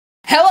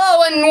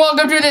Hello and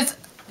welcome to this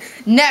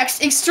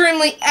next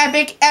extremely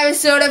epic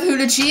episode of Who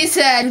the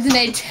Cheesehead with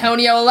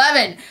Natonio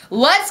 11.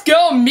 Let's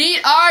go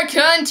meet our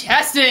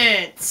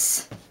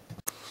contestants.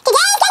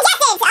 Today's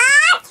contestants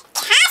are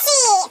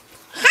Kashi,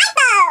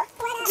 Hiyppo,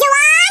 Juan,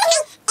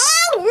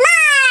 and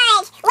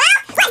Marge. Well,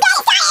 let's get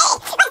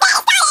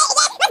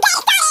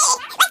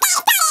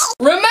started.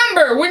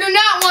 Remember, we do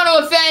not want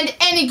to offend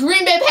any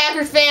Green Bay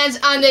Packers fans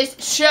on this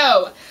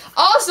show.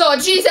 Also, a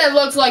cheesehead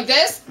looks like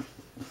this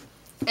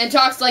and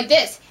talks like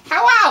this.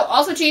 How wow!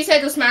 Also,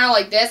 cheesehead will smile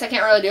like this. I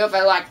can't really do it if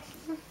I like.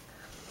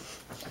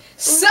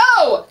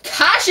 So,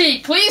 Kashi,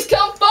 please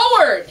come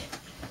forward.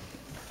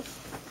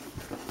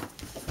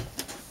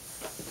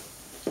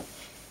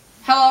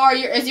 Hello,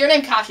 is your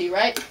name Kashi,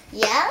 right?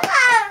 Yeah.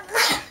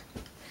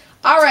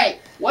 Alright,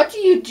 what do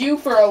you do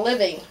for a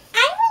living?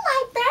 I'm a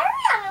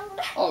librarian.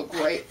 Oh,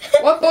 great.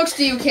 What books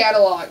do you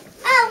catalog?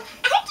 Oh,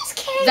 I just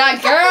carry The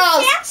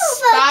Girls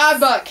Spy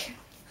Book.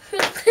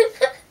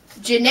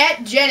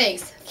 Jeanette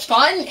Jennings.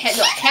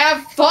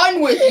 Have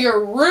fun with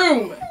your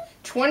room.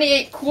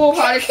 28 cool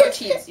products for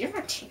teens. You're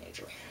not a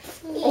teenager.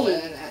 Older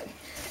than that.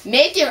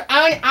 Make your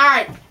own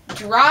art.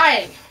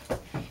 Drawing.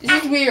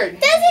 This is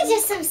weird. Those are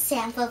just some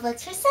sample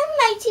books for some of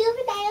my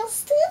juvenile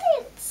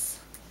students.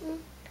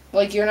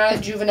 Like you're not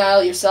a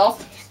juvenile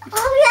yourself?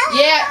 Oh,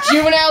 yeah. Yeah,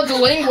 juvenile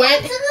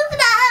delinquent.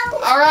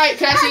 Alright,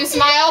 can I see you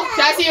smile?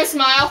 Can I see you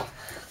smile?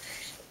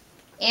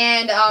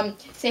 And,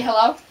 say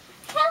hello.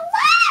 Hello.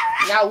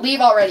 Now leave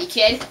already,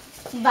 kid.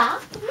 Bye.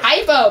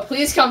 Hiyppo,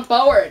 please come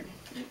forward.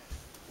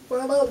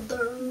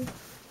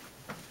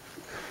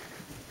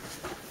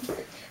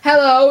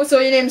 Hello, so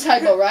your name's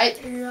Hiyppo,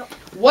 right? Yep.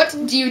 What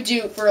do you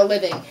do for a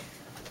living?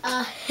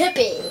 A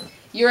hippie.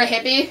 You're a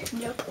hippie?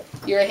 Yep.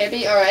 You're a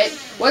hippie? Alright.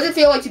 What does it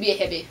feel like to be a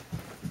hippie?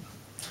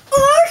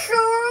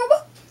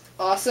 Awesome.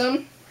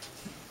 Awesome.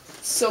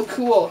 So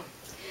cool.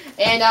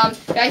 And,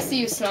 can I see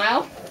you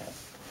smile?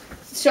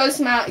 Show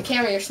the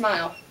camera your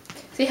smile.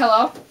 Say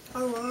hello.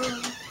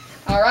 Hello.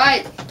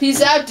 Alright. Peace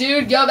out,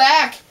 dude. Go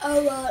back.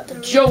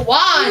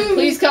 Juan,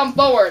 please come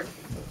forward.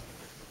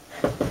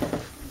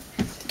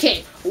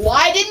 Okay,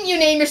 why didn't you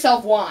name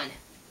yourself Juan?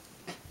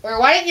 Or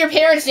why didn't your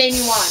parents name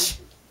you Juan?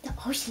 The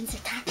oceans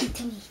are talking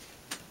to me.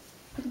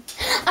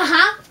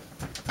 Uh-huh.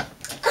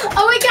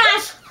 Oh my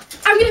gosh.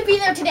 I'm going to be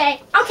there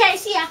today. Okay,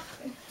 see ya.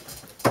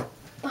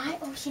 Bye,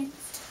 oceans.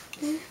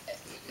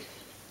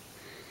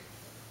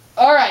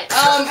 Alright,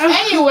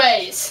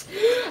 anyways,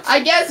 I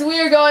guess we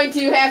are going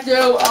to have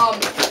to,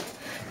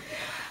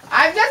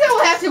 I guess I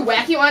will have to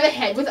whack you on the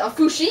head with a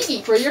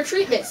fushigi for your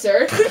treatment,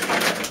 sir.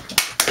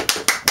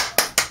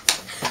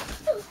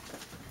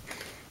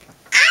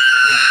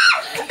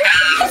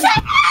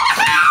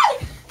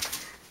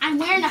 I'm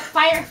wearing a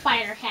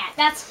firefighter hat.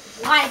 That's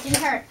why it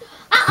didn't hurt.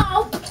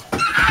 Uh-oh.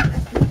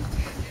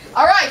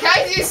 Alright, can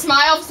I see you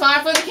smile?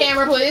 Smile for the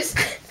camera, please.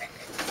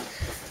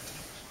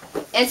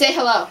 And say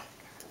hello.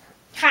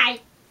 Hi.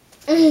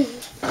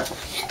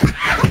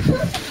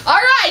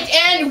 Alright,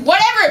 and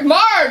whatever,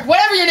 Marge,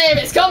 whatever your name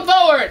is, come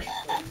forward.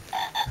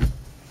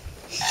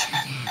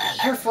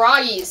 You're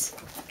froggies.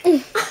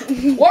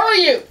 What are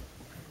you?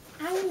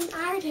 I'm an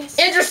artist.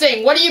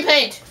 Interesting. What do you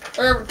paint?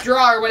 Or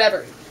draw or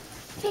whatever?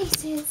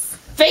 Faces.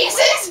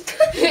 Faces?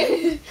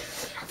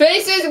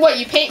 Faces? What,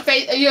 you paint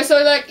face? You're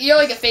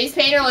like a face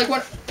painter? Like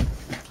what?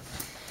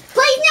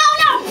 Please,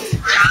 no!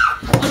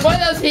 Like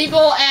one of those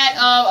people at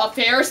a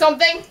fair or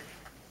something?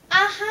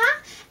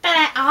 Uh-huh. But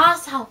I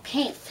also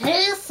paint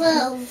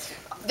faces.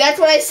 That's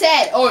what I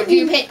said. Oh, do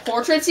you paint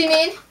portraits, you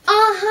mean?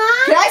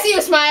 Uh-huh. Can I see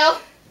you smile?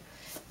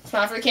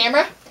 Smile for the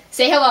camera.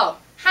 Say hello.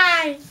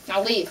 Hi.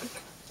 Now leave.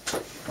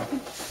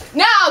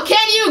 Now,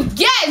 can you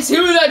guess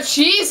who the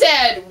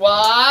cheesehead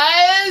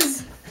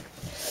was?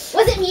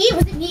 Was it me?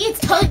 Was it me? It's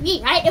totally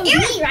me, right? It was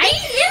me, right?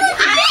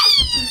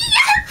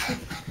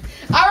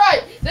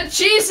 Alright, the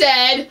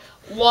cheesehead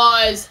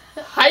was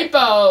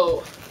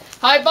Hiyppo.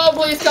 Hiyppo,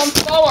 please come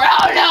forward.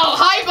 Oh no,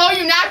 Hiyppo,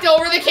 you knocked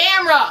over the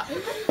camera.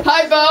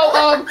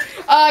 Hiyppo,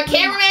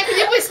 cameraman, can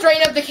you please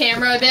straighten up the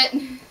camera a bit?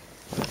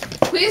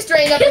 Please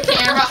straighten up the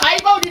camera.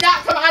 Hiyppo, do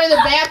not come out of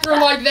the bathroom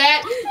like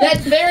that.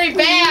 That's very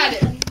bad.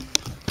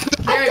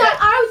 Very bad.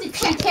 I was a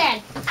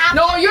T10.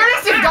 No, you're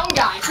just a dumb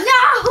guy.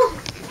 No.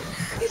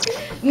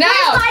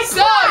 Now,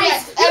 so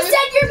yes. You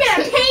said you're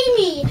gonna pay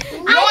me.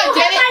 No, I don't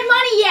have my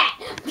money yet.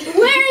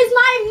 Where is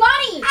my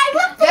money?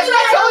 That's what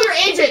I told your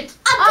agent.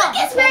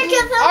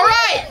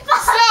 Alright.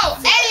 So,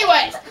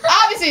 anyways,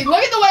 obviously,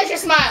 look at the way she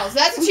smiles.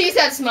 That's a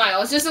cheesehead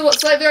smile. It's just a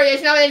slight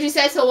variation of it. And she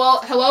says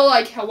hello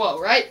like hello,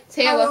 right?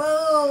 Say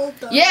hello.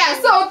 Yeah,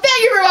 so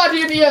thank you for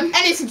watching. If you have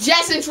any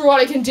suggestions for what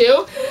I can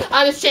do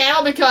on this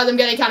channel, because I'm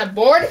getting kind of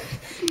bored,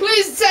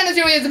 please send it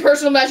to me as a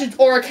personal message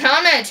or a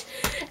comment.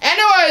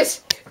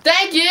 Anyways,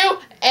 thank you,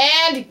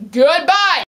 and goodbye.